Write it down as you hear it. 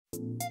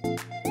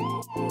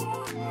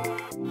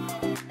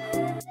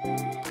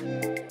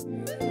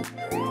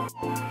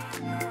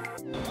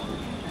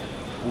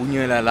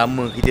Punyalah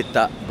lama kita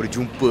tak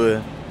berjumpa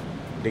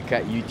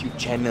dekat YouTube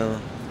channel.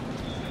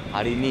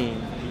 Hari ni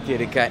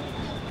kita dekat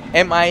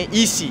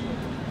MIEC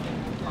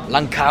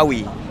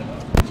Langkawi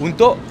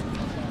untuk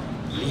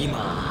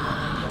LIMA.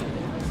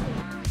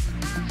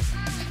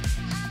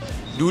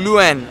 Dulu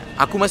kan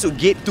aku masuk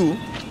gate tu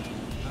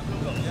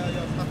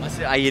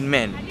masa Iron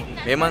Man.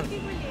 Memang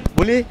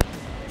boleh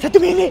 1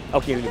 minit.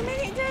 Okey boleh.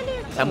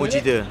 Sambung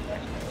cerita.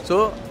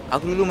 So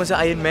aku dulu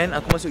masa Iron Man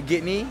aku masuk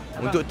gate ni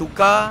untuk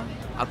tukar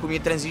aku punya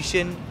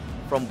transition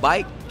from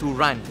bike to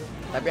run.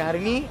 Tapi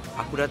hari ni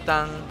aku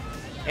datang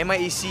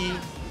MIEC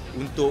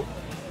untuk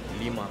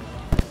LIMA.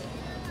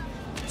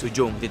 So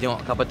jom kita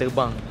tengok kapal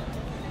terbang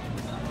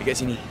dekat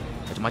sini.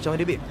 Macam-macam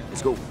ada babe.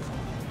 Let's go.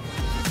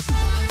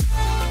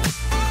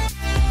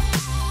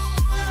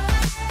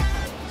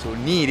 So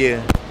ni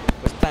dia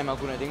first time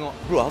aku nak tengok.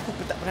 Bro, aku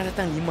tak pernah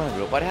datang LIMA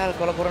bro. Padahal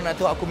kalau korang nak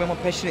tahu aku memang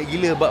passionate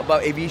gila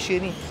bab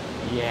aviation ni.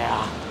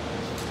 Yeah.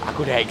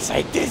 Aku dah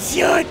excited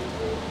siot.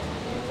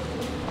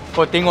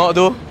 Kau tengok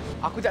tu.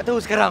 Aku tak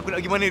tahu sekarang aku nak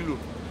pergi mana dulu.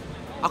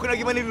 Aku nak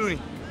pergi mana dulu ni?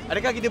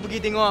 Adakah kita pergi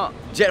tengok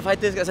jet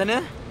fighters kat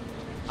sana?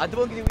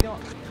 Ataupun kita pergi tengok.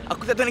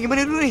 Aku tak tahu nak pergi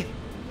mana dulu ni.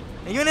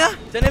 Nak pergi mana?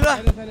 Sana dulu lah.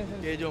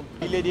 Okay, jom.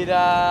 Bila dia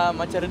dah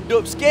macam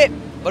redup sikit,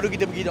 baru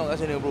kita pergi tengok kat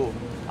sana bro.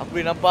 Aku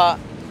boleh nampak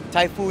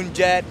Typhoon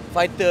jet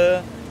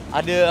fighter.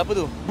 Ada apa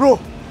tu? Bro!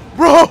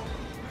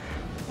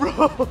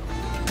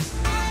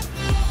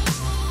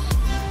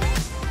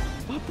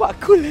 Bapak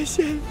aku lah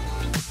Syed.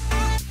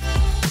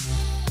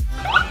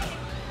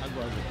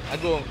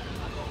 Kagum.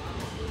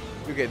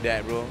 Look at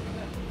that bro.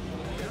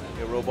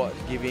 The robot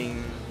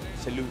giving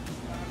salute.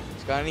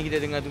 Sekarang ni kita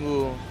tengah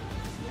tunggu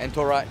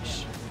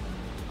entourage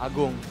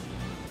Agung.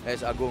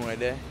 That's Agung right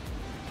there.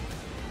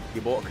 Dia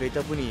bawa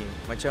kereta apa ni?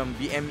 Macam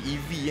BM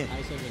EV kan?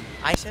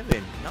 i7.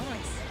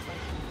 Nice.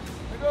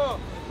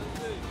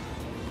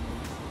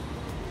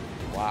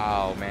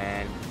 Wow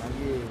man.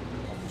 Panggil.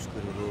 Aku suka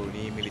dulu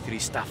ni military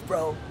staff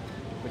bro.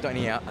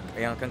 Betul ni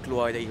yang akan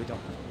keluar tadi betul.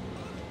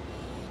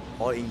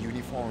 All in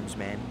uniforms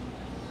man.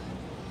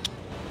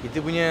 Kita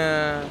punya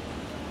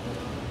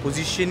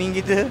positioning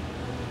kita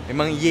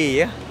memang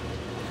ye ya.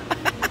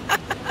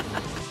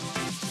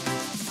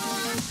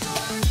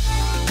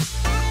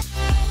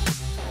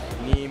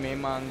 Ni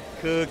memang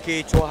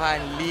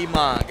kekecohan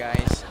LIMA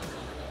guys.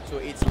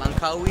 So it's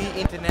Langkawi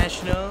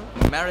International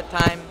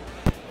Maritime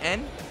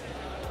and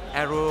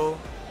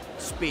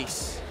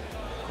Aerospace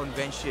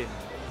Convention.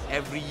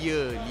 Every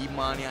year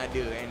LIMA ni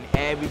ada and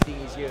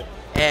everything is here.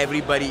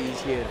 Everybody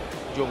is here.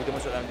 Jom kita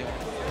masuk dalam tengok.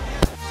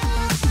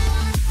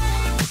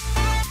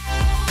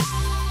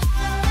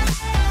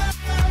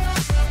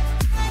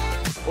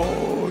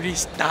 Oh,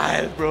 this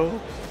style bro.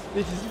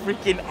 This is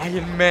freaking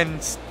Iron Man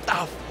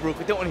stuff bro.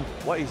 Kita tengok ni.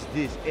 What is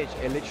this? Edge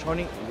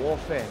electronic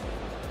warfare.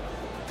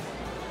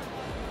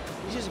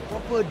 This is a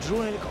proper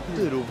drone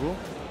helicopter though bro.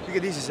 Look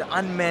at this, is an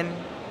unmanned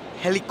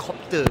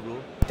helicopter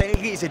bro.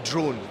 Technically it's a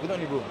drone. Kita tengok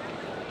ni bro.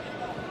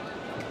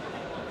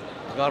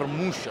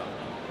 Garmusha.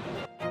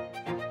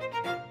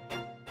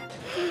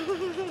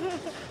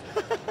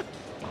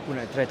 Aku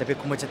nak try tapi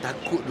aku macam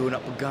takut tu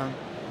nak pegang.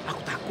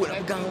 Aku takut nak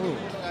pegang bro.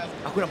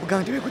 Aku nak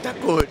pegang tapi aku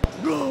takut.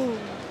 Bro.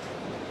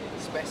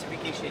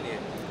 Specification dia.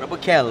 Berapa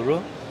cal bro?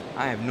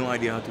 I have no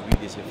idea how to read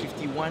this.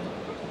 51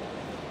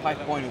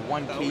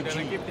 5.1 kg.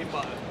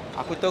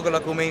 Aku tahu kalau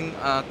aku main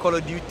Call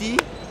of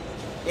Duty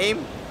aim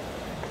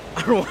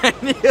R1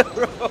 ni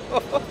bro.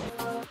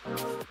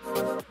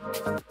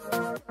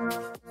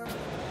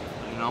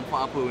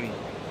 Nampak apa ni?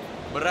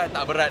 Berat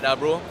tak berat dah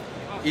bro?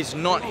 It's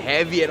not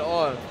heavy at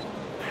all.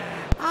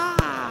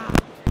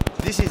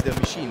 This is the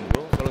machine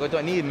bro. Kalau kau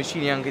tengok ni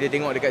machine yang kita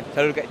tengok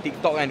selalu dekat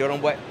TikTok kan, dia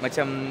orang buat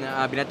macam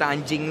binatang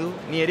anjing tu.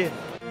 Ni ada.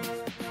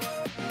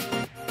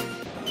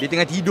 Dia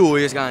tengah tidur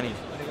je sekarang ni.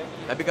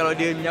 Tapi kalau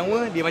dia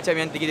menyawa, dia macam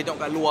yang kita tengok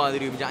kat luar tu,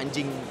 dia macam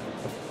anjing.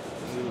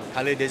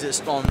 Color Desert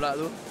Storm pula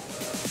tu.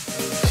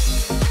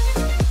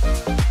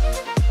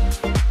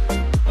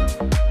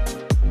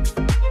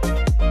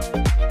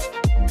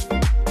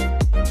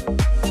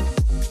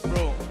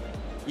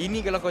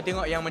 Ini kalau kau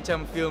tengok yang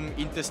macam film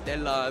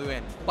Interstellar tu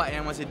kan, part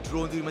yang masa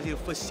drone tu, masa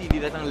first scene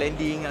dia datang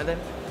landing kat atas.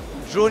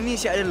 Drone ni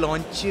siap ada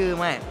launcher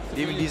man.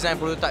 Dia design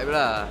prototype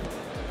lah.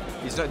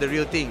 It's not the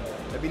real thing.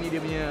 Tapi ni dia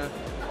punya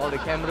all the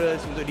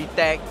cameras untuk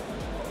detect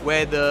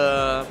where the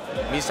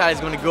missile is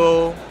going to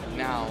go.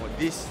 Now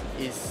this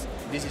is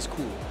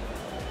cool.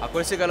 Aku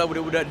rasa kalau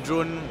budak-budak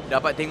drone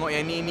dapat tengok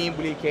yang ni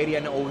boleh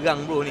carry anak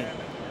orang bro ni.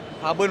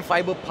 Carbon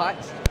fiber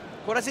parts.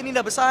 Kau rasa ni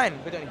dah besar kan?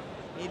 Kau tengok ni.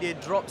 Ni dia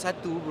drop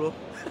satu bro.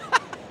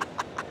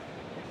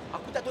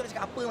 Aku tak tahu nak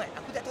cakap apa mat.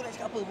 Aku tak tahu nak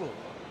cakap apa bro.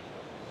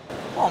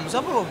 Bombs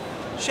lah bro.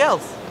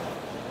 Shells.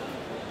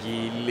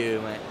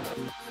 Gila mat.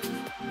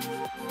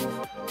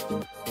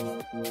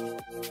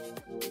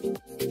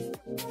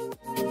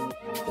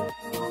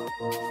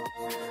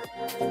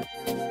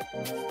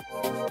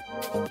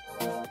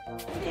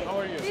 How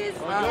are you? This is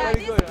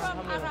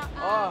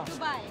from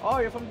Dubai. Oh,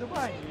 you're from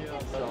Dubai? Yeah.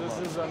 So this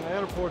is an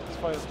airport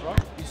fire truck.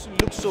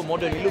 It looks so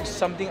modern. It looks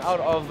something out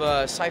of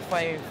a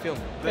sci-fi film.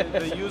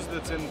 They used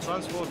it in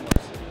Transformers.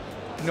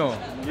 No.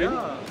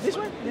 Yeah. This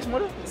one? This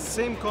model?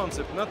 Same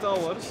concept, not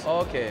ours.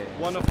 Oh, okay.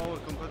 One of our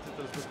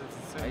competitors, but it's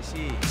the same. I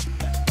see.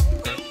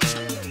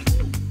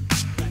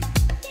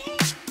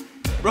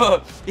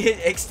 Bro, it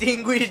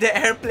extinguished the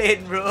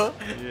airplane, bro.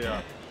 Yeah.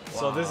 Wow.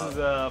 So this is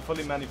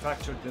fully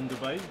manufactured in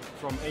Dubai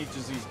from A to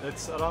Z.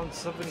 It's around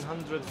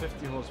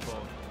 750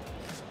 horsepower.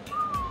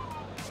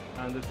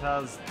 And it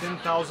has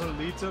 10,000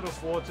 liters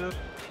of water,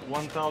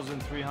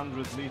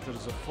 1,300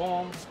 liters of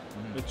foam.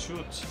 It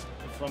shoots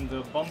from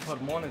the bumper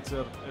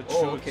monitor. It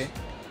shoots. Okay.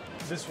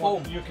 This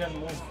one, you can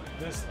move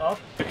this up.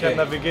 You can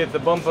navigate the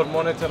bumper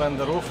monitor and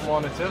the roof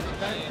monitor.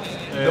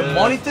 The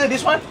monitor,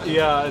 this one?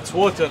 Yeah, it's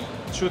water.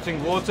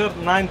 Shooting water,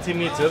 90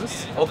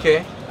 meters.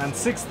 Okay. And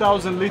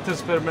 6,000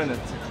 liters per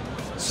minute.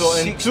 So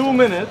in 2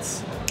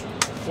 minutes,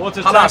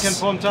 water Halas. tank and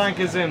foam tank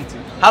is empty.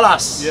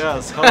 Halas.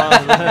 Yes,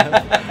 halas.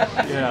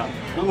 Yeah.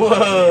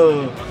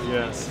 Whoa.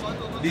 Yes.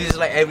 This is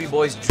like every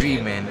boy's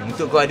dream, man.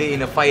 Untuk kau ada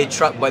in a fire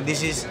truck, but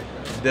this is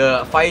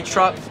the fire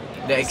truck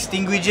that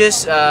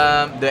extinguishes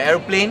the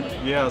airplane.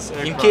 Yes.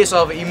 In Aircraft. case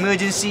of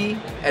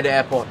emergency at the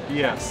airport.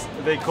 Yes.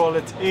 They call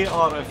it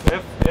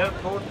ARFF,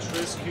 Airport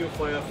Rescue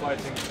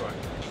Firefighting Truck.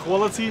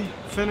 Quality,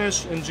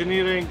 finish,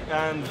 engineering,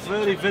 and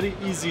very, very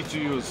easy to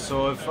use.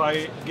 So if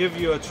I give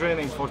you a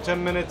training for 10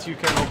 minutes, you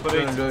can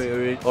operate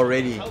it.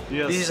 Already.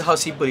 Yes. This is how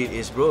simple it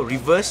is, bro.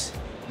 Reverse,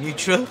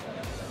 neutral,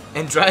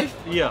 and drive.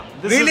 Yeah.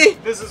 Really?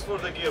 This is for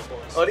the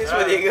gearbox. Oh, this is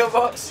for the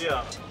gearbox?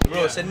 Yeah.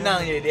 Bro, Yeah.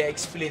 senang je dia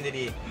explain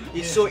tadi.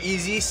 It's so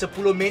easy,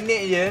 10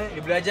 minit je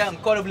dia belajar,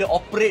 kau dah boleh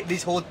operate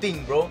this whole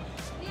thing, bro.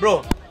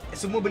 Bro,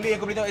 semua benda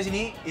yang kau boleh tengok kat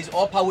sini is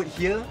all powered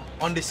here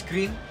on the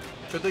screen.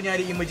 Contohnya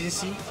ada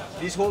emergency,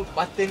 this whole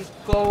button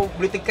kau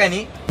boleh tekan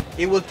ni,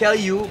 it will tell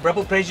you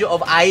berapa pressure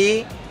of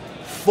air,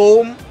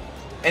 foam,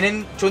 and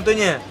then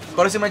contohnya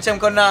kau rasa macam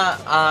kau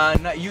nak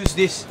use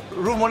this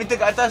roof monitor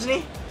kat atas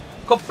ni,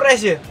 kau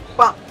press je,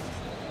 pak,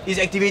 is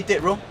activated,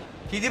 bro.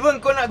 Tiba-tiba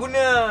kau nak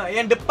guna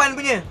yang depan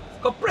punya,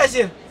 kau press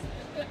je,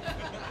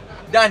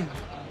 done.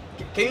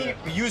 Can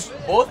you use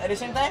both at the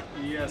same time?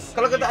 Yes.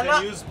 Kalau kau tak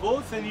nak, you can use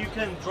both and you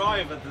can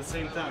drive at the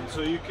same time. So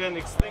you can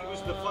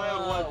extinguish the fire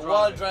while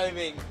while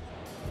driving. driving.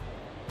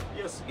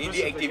 Yes. Ni press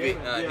it deactivate.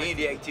 again. Ni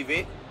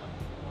deactivate.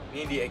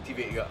 Ni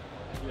deactivate juga.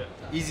 Yeah.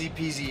 Easy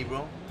peasy,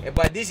 bro.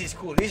 But this is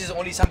cool. This is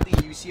only something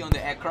you see on the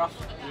aircraft.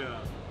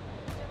 Yeah.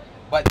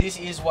 But this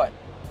is what?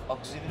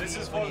 Auxiliary. This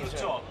is for the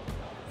top.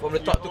 From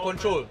the top to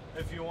control.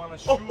 If you want to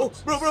shoot. Oh, bro. Look.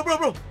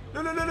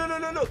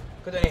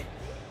 Kau tengok ni.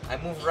 I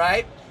move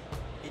right.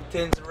 It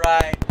turns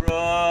right, bro.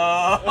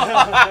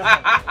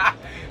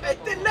 I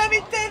turn left,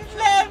 it turns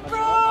left,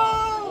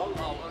 bro.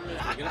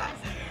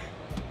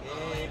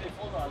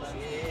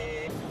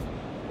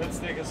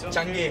 Let's take a selfie.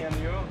 Canggih. And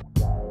you.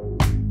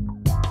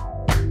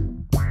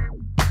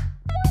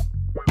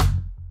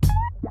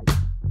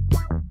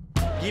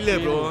 Gila,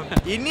 bro.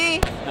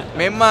 Ini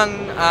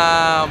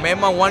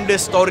memang wonder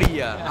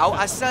story lah.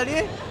 Asal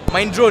dia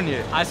main drone je.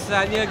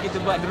 Asalnya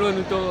kita buat drone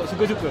untuk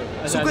suka-suka.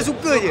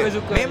 Suka-suka je.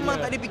 Suka-suka memang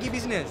je. tak ada fikir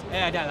bisnes.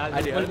 Ada lah.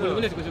 Ada.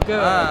 Mula-mula suka-suka.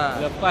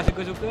 Ha. Lepas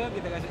suka-suka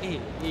kita rasa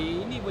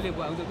ini boleh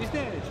buat untuk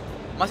bisnes.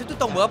 Masa tu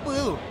tahun berapa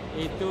tu?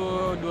 Itu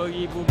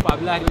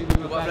 2014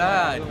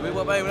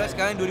 2014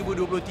 sekarang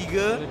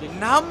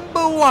 2023.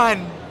 Number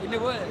one in the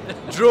world.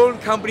 drone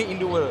company in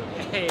the world.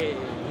 Hey.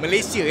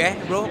 Malaysia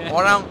bro.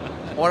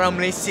 Orang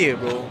Malaysia,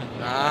 bro.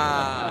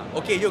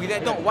 Okay, jom kita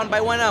tengok one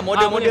by one lah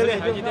model-model dia.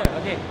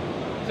 Okay.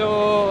 So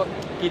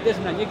kita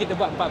sebenarnya kita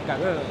buat 4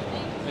 perkara.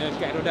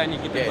 Kat Rodan ni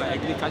kita buat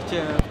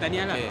agriculture,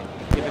 pertanian lah.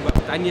 Kita buat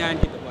pertanian,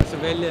 kita buat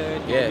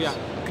surveillance, kita buat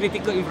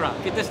critical infra.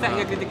 Kita start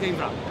dengan critical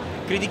infra.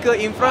 Critical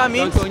infra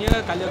means contohnya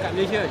kalau kat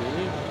Malaysia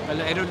ni,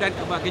 kalau Aerodan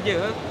tak buat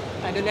kerja,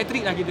 tak ada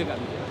elektrik lah kita kat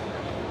Malaysia.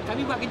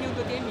 Kami buat kerja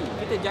untuk TME.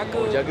 Kita jaga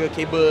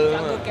kabel.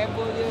 Jaga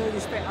kabel dia,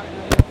 inspect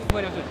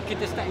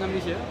kita start dengan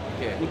Malaysia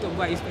untuk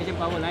buat inspection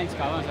power line.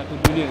 Sekarang satu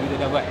dunia kita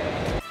dah buat.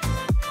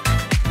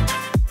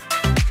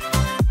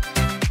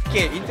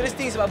 Okay,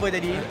 interesting sebab apa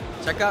tadi?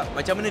 Cakap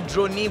macam mana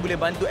drone ni boleh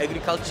bantu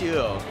agriculture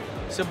tau.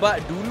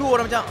 Sebab dulu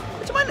orang macam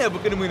mana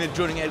berkena mengena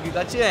drone dengan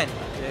agriculture kan?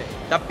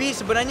 Tapi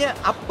sebenarnya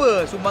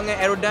apa sumbangan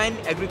Aerodyne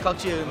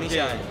agriculture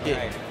Malaysia?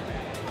 Right.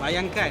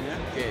 Bayangkan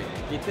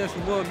kita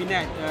semua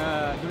minat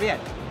durian.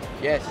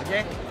 Yes.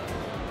 Okay.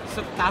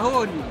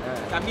 Setahun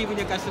kami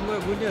punya customer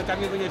guna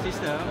kami punya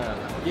sistem,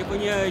 dia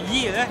punya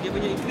yield dia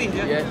punya increase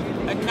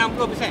 60%.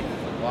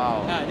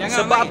 Wow. Jangan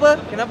sebab main. apa?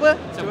 Kenapa?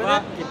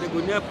 Sebab kita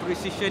guna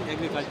precision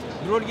agriculture.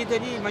 Drone kita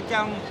ni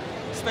macam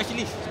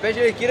specialist.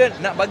 Specialist kira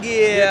nak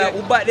bagi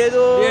ubat dia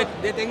tu.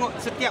 Dia tengok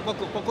setiap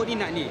pokok ni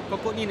nak ni,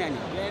 pokok ni nak ni.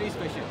 Very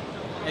special.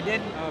 And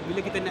then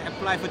bila kita nak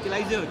apply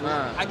fertilizer tu,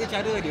 ada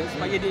cara dia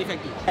supaya dia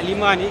efektif.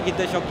 LIMA ni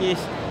kita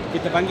showcase,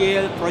 kita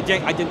panggil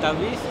project urgent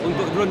service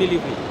untuk drone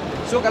delivery.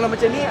 So kalau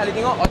macam ni, ada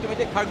tengok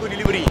automated cargo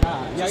delivery.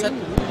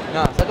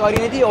 Satu hari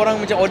nanti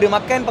orang macam order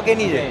makan pakai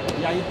ni je.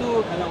 Yang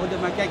itu kalau order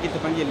makan kita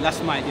panggil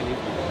last mile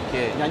delivery.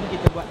 Yang ni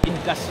kita buat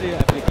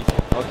industrial application.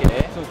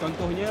 So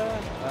contohnya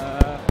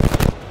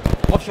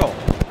offshore.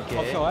 Okay.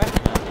 Offshore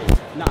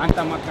nak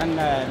hantar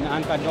makanan, nak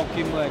hantar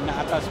dokumen,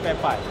 nak hantar spare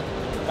part.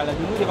 Kalau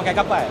dulu dia pakai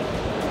kapal.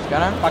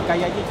 Sekarang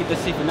Pakaiannya kita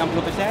save 60%,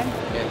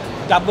 yes.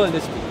 double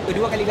the speed.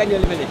 Kedua kali ganda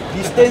level dia.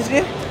 Distance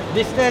dia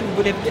Distance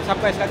boleh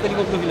sampai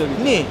 150 km.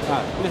 ni.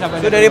 Boleh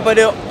sampai. So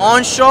daripada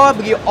onshore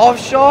pergi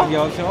offshore,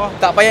 pergi offshore,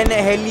 tak payah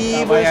naik heli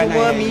tak apa payah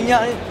semua, naik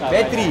minyak ni, tak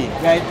bateri.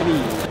 payah. Bateri.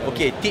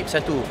 Okay, tip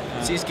satu.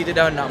 Since kita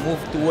dah nak move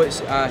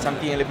towards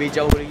something yang lebih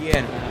jauh lagi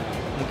kan.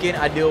 Mungkin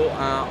ada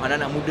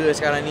anak-anak muda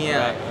sekarang ni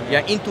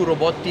yang into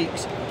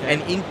robotics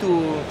and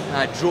into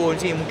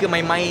drones ni, mungkin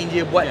main-main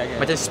je buat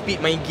macam speed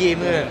main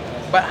game ke.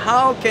 But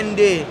how can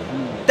they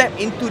tap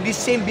into this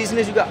same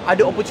business juga?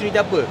 Ada opportunity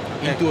apa?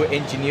 Into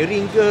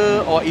engineering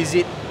ke, or is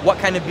it what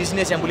kind of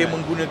business yang boleh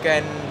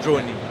menggunakan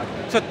drone ni?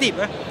 So tip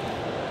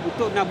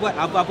untuk nak buat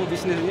apa-apa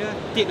bisnesnya,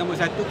 tip nombor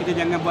satu, kita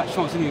jangan buat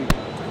show sendiri.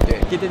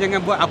 Kita jangan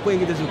buat apa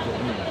yang kita suka.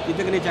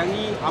 Kita kena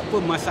cari apa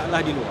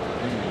masalah di luar.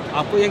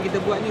 Apa yang kita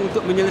buat ni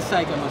untuk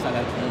menyelesaikan masalah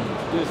tu.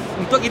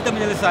 Untuk kita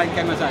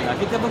menyelesaikan masalah,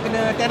 kita pun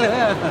kena terror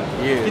lah.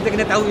 Kita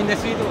kena tahu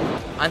industri tu.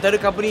 Antara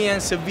company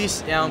yang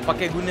servis yang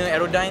pakai guna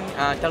Aerodyne,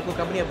 telco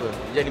company apa?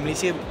 Jadi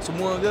Malaysia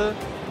semua ke?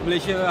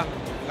 Malaysia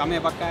ramai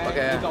pakai.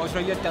 Dekat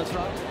Australia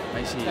Telstra.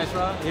 I see.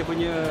 Telstra dia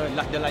punya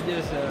the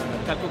largest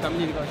telco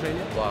company dekat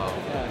Australia. Wow.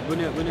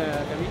 Guna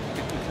kami.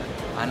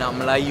 Anak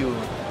Melayu,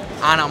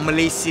 anak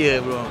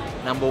Malaysia bro,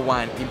 number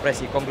one.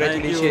 Impressive.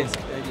 Congratulations.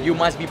 Thank you. You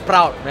must be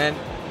proud, man.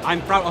 I'm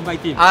proud of my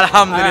team.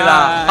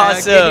 Alhamdulillah.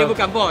 Awesome. Dia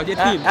bukan bos, dia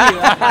team.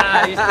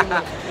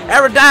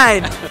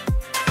 Aerodyne.